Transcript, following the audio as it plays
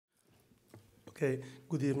Okay,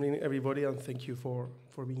 good evening, everybody, and thank you for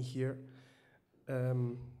being here.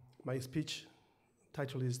 My speech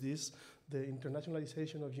title is this: The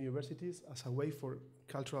Internationalization of Universities as a Way for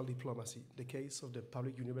Cultural Diplomacy, the case of the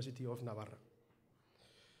Public University of Navarre.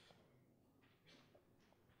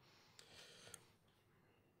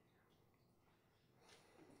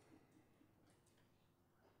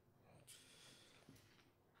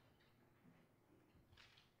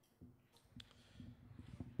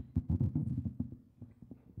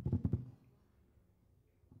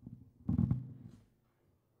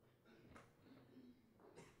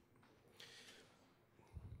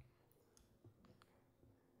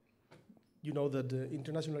 You know that the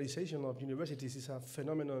internationalization of universities is a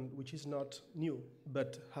phenomenon which is not new,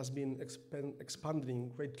 but has been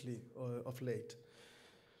expanding greatly of late.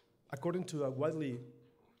 According to a widely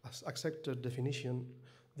accepted definition,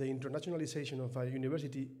 the internationalization of a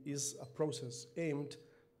university is a process aimed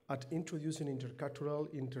at introducing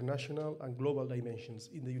intercultural, international, and global dimensions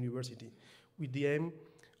in the university, with the aim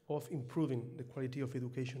of improving the quality of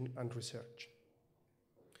education and research.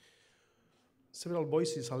 Several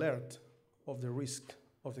voices alert of the risk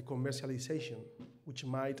of the commercialization which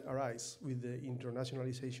might arise with the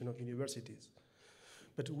internationalization of universities.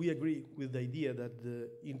 But we agree with the idea that the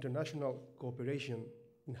international cooperation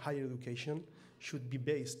in higher education should be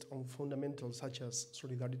based on fundamentals such as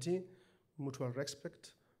solidarity, mutual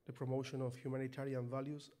respect, the promotion of humanitarian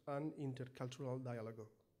values, and intercultural dialogue.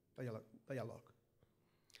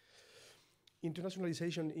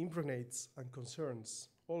 Internationalization impregnates and concerns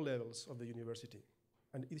all levels of the university,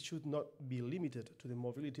 and it should not be limited to the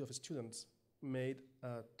mobility of students, made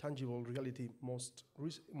a tangible reality most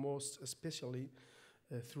especially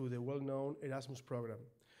through the well-known Erasmus program.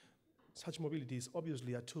 Such mobility is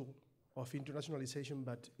obviously a tool of internationalization,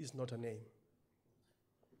 but is not an aim.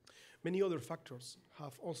 Many other factors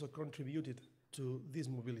have also contributed to this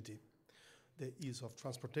mobility: the ease of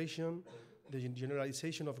transportation, the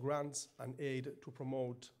generalization of grants and aid to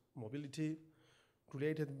promote mobility,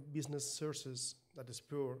 related business sources that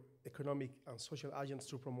spur economic and social agents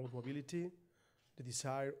to promote mobility, the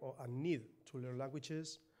desire or a need to learn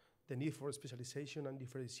languages, the need for specialization and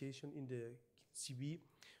differentiation in the CV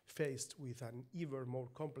faced with an ever more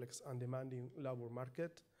complex and demanding labor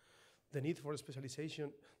market, the need for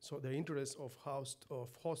specialization, so the interest of host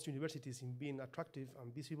universities in being attractive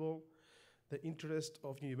and visible, the interest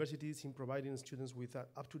of universities in providing students with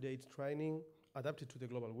up-to-date training adapted to the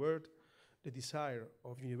global world, the desire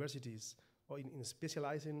of universities in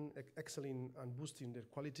specializing, excelling, and boosting their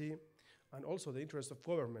quality, and also the interest of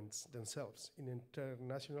governments themselves in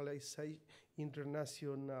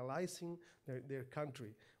internationalizing their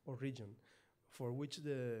country or region, for which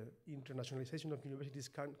the internationalization of universities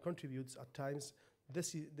contributes at times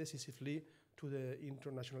decisively to the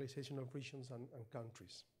internationalization of regions and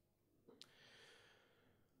countries.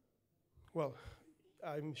 Well,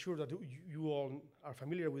 I'm sure that you all are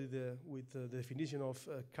familiar with the definition of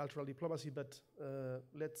cultural diplomacy, but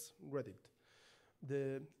let's read it.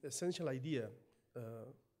 The essential idea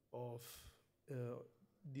of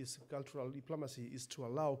this cultural diplomacy is to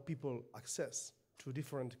allow people access to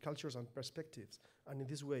different cultures and perspectives, and in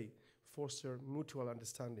this way foster mutual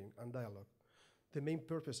understanding and dialogue. The main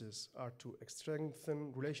purposes are to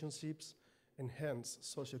strengthen relationships, enhance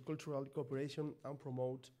socio-cultural cooperation, and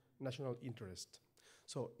promote national interest.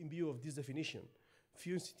 So, in view of this definition,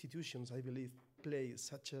 few institutions, I believe, play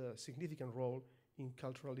such a significant role in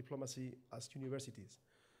cultural diplomacy as universities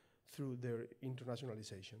through their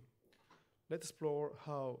internationalization. Let's explore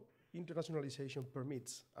how internationalization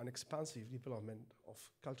permits an expansive development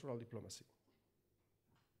of cultural diplomacy.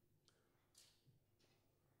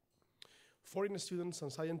 Foreign students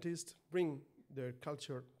and scientists bring their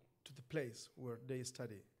culture to the place where they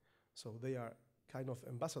study, so they are kind of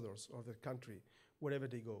ambassadors of their country wherever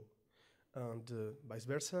they go. And vice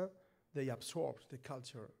versa, they absorb the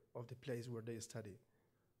culture of the place where they study.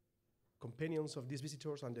 Companions of these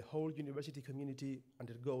visitors and the whole university community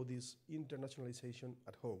undergo this internationalization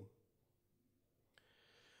at home.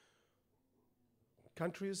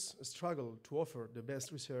 Countries struggle to offer the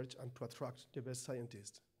best research and to attract the best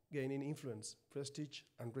scientists, gaining influence, prestige,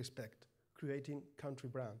 and respect, creating country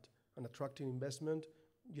brand, and attracting investment,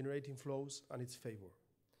 generating flows and its favor.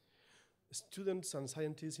 Students and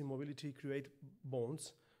scientists in mobility create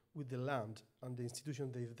bonds with the land and the institution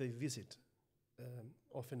they visit,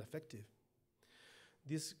 often effective.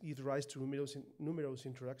 This gives rise to numerous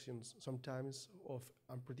interactions, sometimes of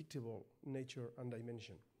unpredictable nature and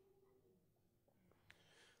dimension.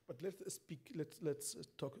 But let's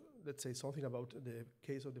say something about the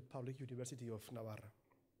case of the Public University of Navarre.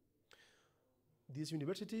 This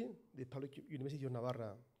university, the Public University of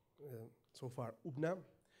Navarra, so far UBNA,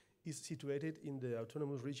 is situated in the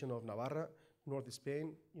autonomous region of Navarra, north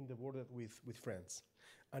Spain, in the border with France.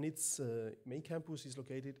 And its main campus is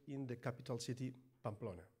located in the capital city,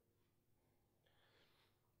 Pamplona.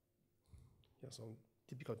 Yeah, some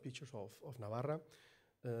typical pictures of Navarra,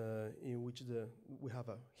 in which we have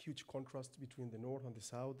a huge contrast between the north and the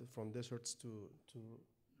south, from deserts to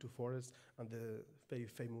forests, and the very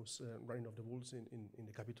famous running of the bulls in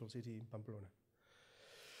the capital city, in Pamplona.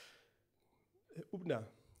 UBNA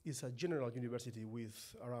is a general university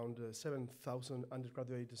with around 7,000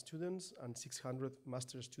 undergraduate students and 600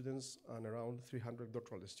 master students and around 300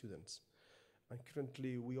 doctoral students. And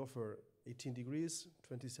currently we offer 18 degrees,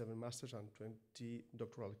 27 masters and 20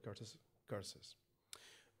 doctoral courses.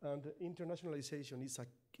 And internationalization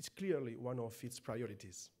is clearly one of its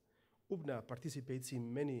priorities. UBNA participates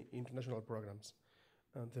in many international programs,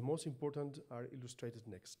 and the most important are illustrated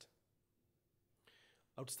next.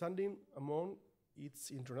 Outstanding among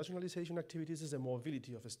its internationalization activities is the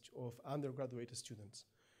mobility of undergraduate students.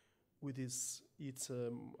 With its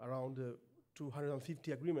around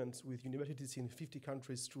 250 agreements with universities in 50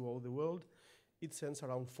 countries throughout the world, it sends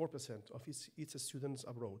around 4% of its students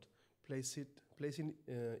abroad, placing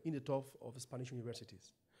in the top of Spanish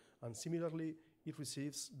universities. And similarly, it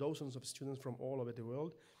receives dozens of students from all over the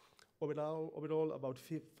world. Overall about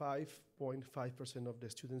 5.5% of the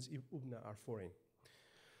students in UBNA are foreign.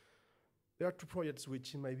 There are two projects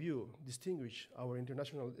which, in my view, distinguish our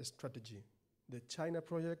international strategy: the China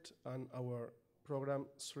project and our program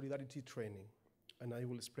Solidarity Training, and I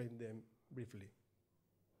will explain them briefly.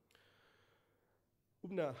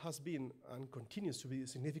 UBNA has been and continues to be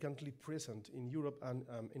significantly present in Europe and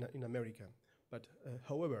in America, but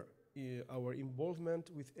however, our involvement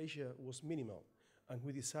with Asia was minimal, and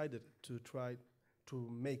we decided to try to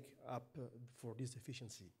make up for this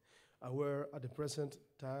deficiency, aware at the present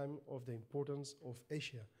time of the importance of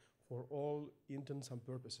Asia for all intents and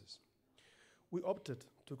purposes. We opted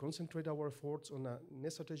to concentrate our efforts on a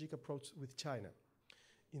strategic approach with China.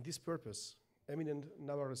 In this purpose, eminent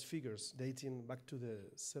Navarre figures dating back to the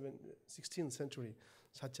 16th century,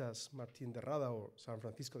 such as Martín de Rada or San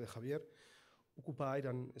Francisco de Javier, occupied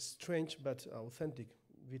a strange but authentic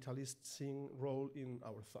vitalising role in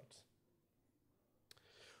our thoughts.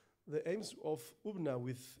 The aims of UBNA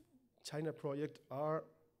with China project are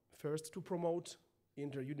first to promote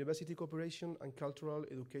inter-university cooperation and cultural,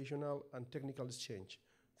 educational, and technical exchange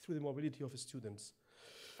through the mobility of students.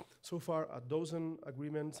 So far, a dozen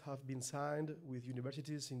agreements have been signed with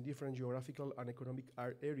universities in different geographical and economic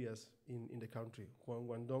areas in the country, from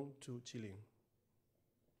Guangdong to Jilin.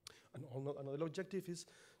 And another objective is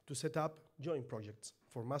to set up joint projects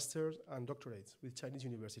for masters and doctorates with Chinese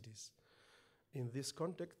universities. In this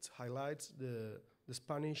context, highlights the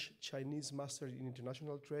Spanish-Chinese Master in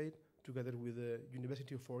International Trade, together with the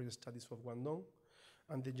University of Foreign Studies of Guangdong,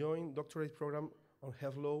 and the joint doctorate program on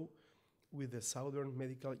health law with the Southern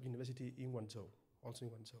Medical University in Guangzhou, also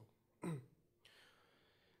in Guangzhou.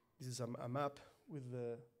 This is a map with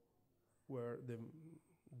where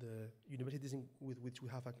the universities with which we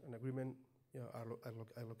have an agreement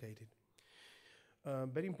are located.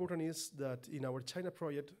 Very important is that in our China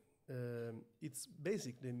project, it's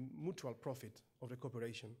basic, the mutual profit of the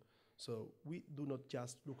cooperation. So we do not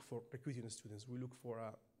just look for recruiting students, we look for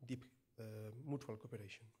a deep mutual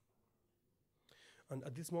cooperation. And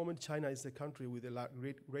at this moment, China is the country with the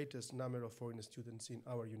greatest number of foreign students in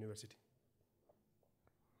our university.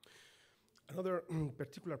 Another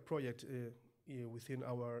particular project within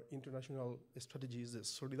our international strategy is the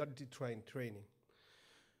Solidarity Training.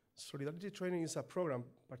 Solidarity Training is a program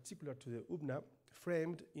particular to the UBNA,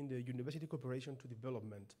 framed in the university cooperation to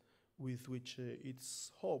development, with which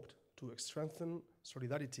it's hoped to strengthen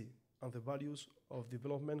solidarity and the values of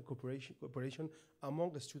development cooperation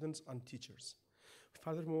among the students and teachers.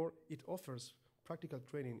 Furthermore, it offers practical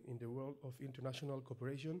training in the world of international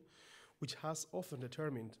cooperation, which has often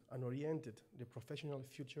determined and oriented the professional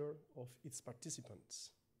future of its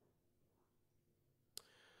participants.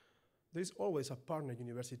 There is always a partner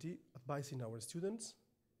university advising our students,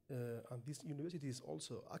 and this university is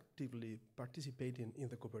also actively participating in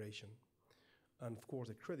the cooperation. And of course,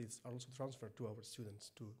 the credits are also transferred to our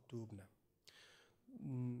students, to UBNA.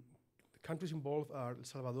 The countries involved are El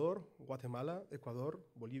Salvador, Guatemala, Ecuador,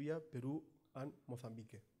 Bolivia, Peru, and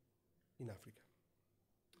Mozambique in Africa.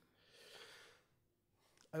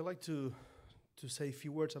 I'd like to say a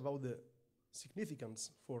few words about the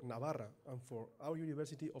significance for Navarra and for our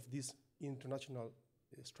university of this international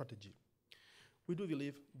strategy. We do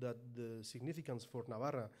believe that the significance for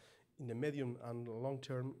Navarra in the medium and long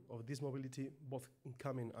term of this mobility, both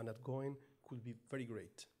incoming and outgoing, could be very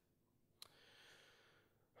great.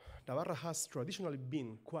 Navarra has traditionally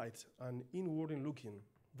been quite an inward-looking,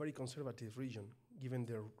 very conservative region, given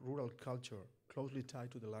their rural culture closely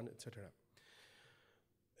tied to the land, etc.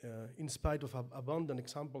 In spite of abundant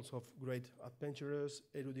examples of great adventurers,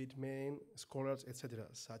 erudite men, scholars, etc.,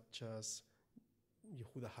 such as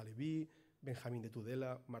Yehuda Halevi, Benjamín de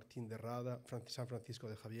Tudela, Martín de Rada, San Francisco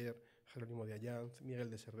de Javier, Jerónimo de Allanz, Miguel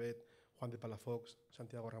de Servet, Juan de Palafox,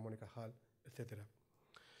 Santiago Ramón y Cajal, etc.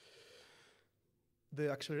 The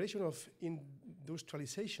acceleration of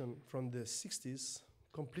industrialization from the 60s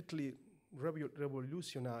completely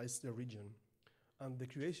revolutionized the region, and the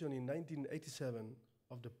creation in 1987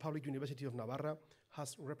 of the Public University of Navarra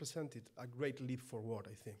has represented a great leap forward,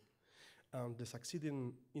 I think. And the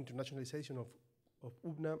succeeding internationalization of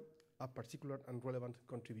UBNA, a particular and relevant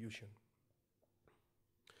contribution.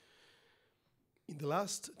 In the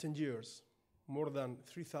last 10 years, more than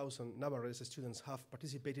 3,000 Navarrese students have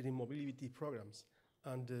participated in mobility programs,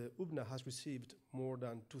 and UBNA has received more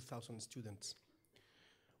than 2,000 students.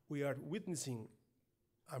 We are witnessing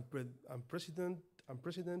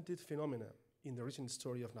unprecedented phenomena in the recent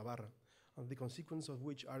story of Navarra, and the consequences of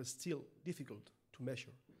which are still difficult to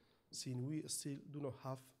measure, since we still do not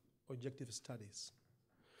have objective studies.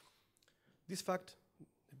 This fact,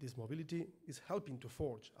 this mobility, is helping to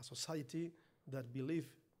forge a society that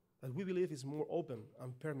we believe is more open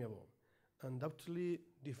and permeable, undoubtedly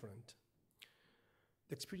different.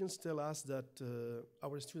 The experience tells us that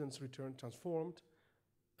our students return transformed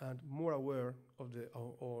and more aware of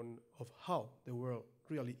how the world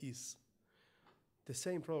really is. The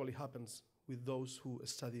same probably happens with those who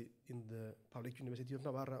study in the Public University of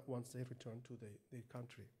Navarra once they return to their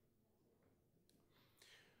country.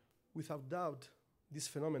 Without doubt, this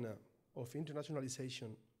phenomena of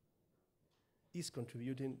internationalization is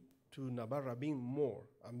contributing to Navarra being more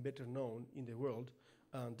and better known in the world,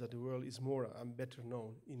 and that the world is more and better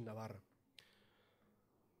known in Navarra.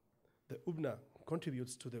 The UBNA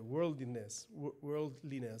contributes to the worldliness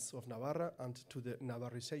of Navarra and to the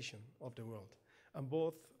Navarrization of the world. And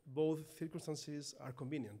both circumstances are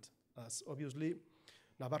convenient, as obviously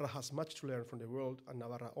Navarra has much to learn from the world, and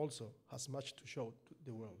Navarra also has much to show to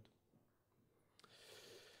the world.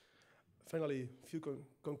 Finally, a few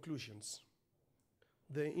conclusions.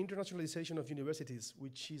 The internationalization of universities,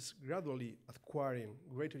 which is gradually acquiring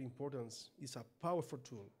greater importance, is a powerful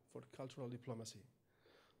tool for cultural diplomacy.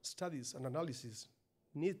 Studies and analysis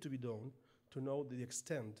need to be done to know the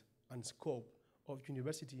extent and scope of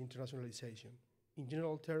university internationalization, in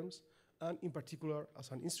general terms, and in particular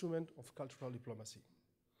as an instrument of cultural diplomacy.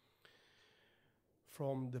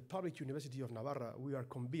 From the Public University of Navarra, we are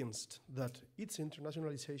convinced that its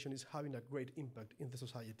internationalization is having a great impact in the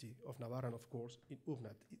society of Navarra and, of course, in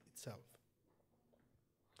UBNA itself.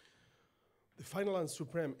 The final and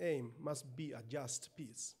supreme aim must be a just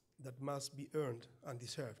peace that must be earned and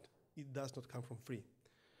deserved. It does not come from free.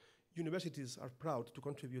 Universities are proud to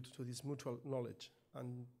contribute to this mutual knowledge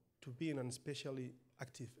and to be an especially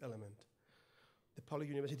active element. The Public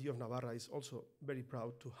University of Navarra is also very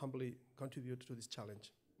proud to humbly contribute to this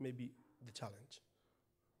challenge, maybe the challenge.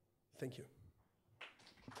 Thank you.